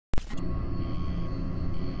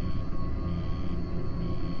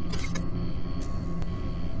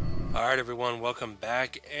All right, everyone, welcome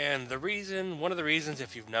back. And one of the reasons,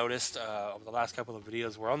 if you've noticed over the last couple of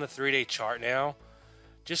videos, we're on the 3-day chart now.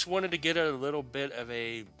 Just wanted to get a little bit of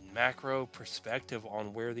a macro perspective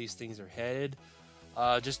on where these things are headed.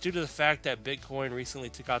 Just due to the fact that Bitcoin recently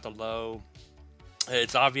took out the low,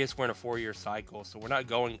 it's obvious we're in a 4-year cycle, so we're not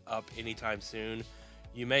going up anytime soon.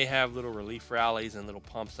 You may have little relief rallies and little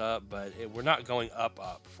pumps up, but we're not going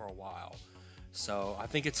up for a while. So I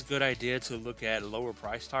think it's a good idea to look at lower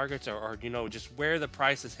price targets or just where the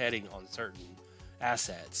price is heading on certain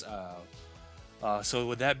assets. So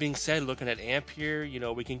with that being said, looking at AMP here,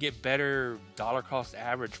 we can get better dollar cost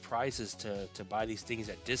average prices to buy these things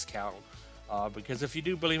at discount. Because if you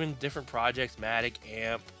do believe in different projects, Matic,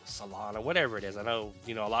 AMP, Solana, whatever it is, I know,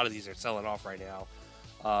 a lot of these are selling off right now.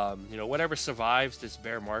 Whatever survives this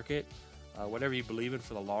bear market, whatever you believe in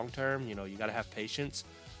for the long term, you got to have patience.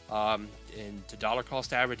 And to dollar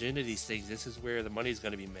cost average into these things, this is where the money is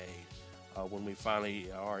going to be made when we finally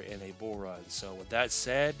are in a bull run. So with that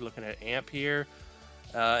said, looking at AMP here,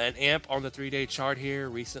 and AMP on the 3-day chart here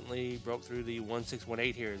recently broke through the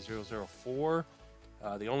 1618 here at 004.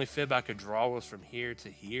 The only fib I could draw was from here to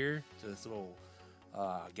here, to this little,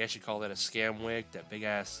 I guess you call that a scam wick, that big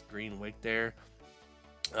ass green wick there.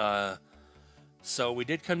 So we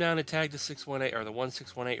did come down and tag the 618, or the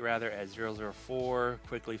 1618 rather, at 004.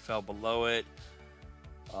 Quickly fell below it.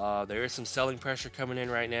 There is some selling pressure coming in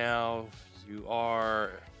right now. You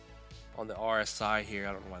are on the RSI here.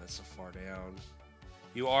 I don't know why that's so far down.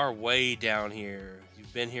 You are way down here.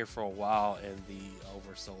 You've been here for a while in the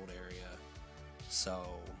oversold area. So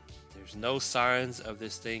there's no signs of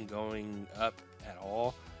this thing going up at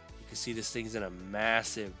all. You can see this thing's in a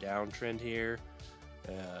massive downtrend here.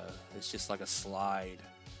 It's just like a slide.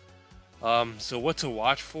 So what to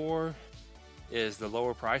watch for is the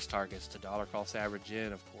lower price targets to dollar cost average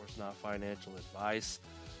in. Of course, not financial advice.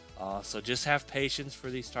 So just have patience for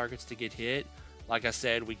these targets to get hit. Like I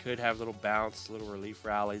said, we could have little bounce, little relief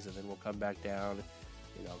rallies, and then we'll come back down.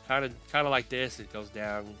 Kind of like this. It goes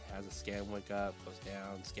down, has a scam wick up, goes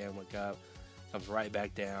down, scam wick up, comes right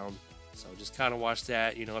back down. So just kind of watch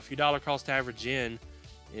that. If you dollar cost average in,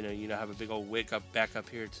 have a big old wick back up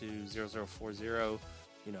here to 0040,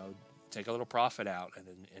 take a little profit out and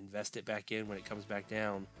then invest it back in when it comes back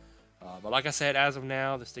down. But like I said, as of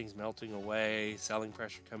now, this thing's melting away, selling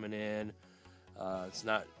pressure coming in.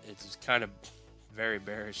 It's kind of very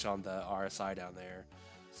bearish on the RSI down there.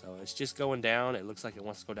 So it's just going down. It looks like it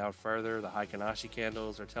wants to go down further. The Heikin-Ashi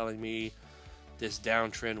candles are telling me this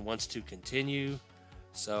downtrend wants to continue.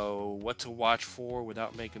 So what to watch for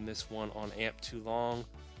without making this one on AMP too long.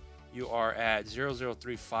 You are at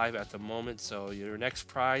 0035 at the moment, so your next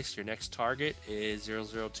price, your next target is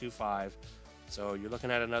 0025. So you're looking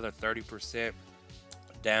at another 30%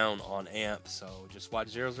 down on AMP. So just watch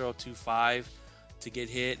 0025 to get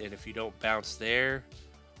hit, and if you don't bounce there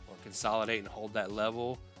or consolidate and hold that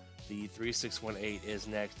level, the 3618 is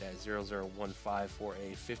next at 0015 for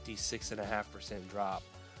a 56.5% drop.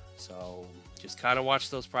 So just kind of watch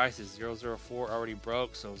those prices. 004 already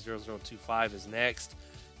broke, so 0025 is next,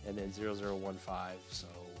 and then 0015. So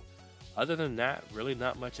other than that, really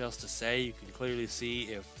not much else to say. You can clearly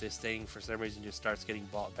see if this thing for some reason just starts getting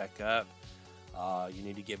bought back up, you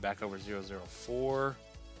need to get back over 004, and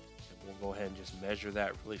we'll go ahead and just measure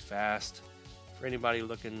that really fast for anybody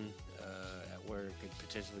looking at where it could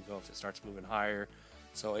potentially go if it starts moving higher.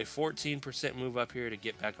 So a 14% move up here to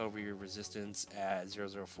get back over your resistance at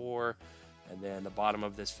 004, and then the bottom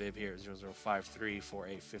of this fib here at 0053 for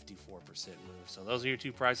a 54% move. So those are your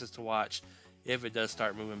two prices to watch if it does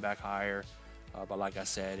start moving back higher. But like I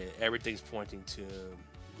said, everything's pointing to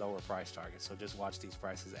lower price targets. So just watch these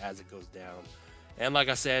prices as it goes down. And like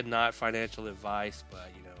I said, not financial advice, but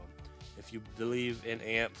if you believe in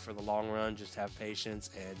AMP for the long run, just have patience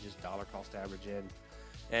and just dollar cost average in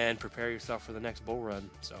and prepare yourself for the next bull run.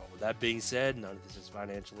 So with that being said, none of this is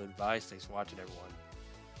financial advice. Thanks for watching, everyone.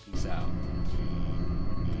 Peace out.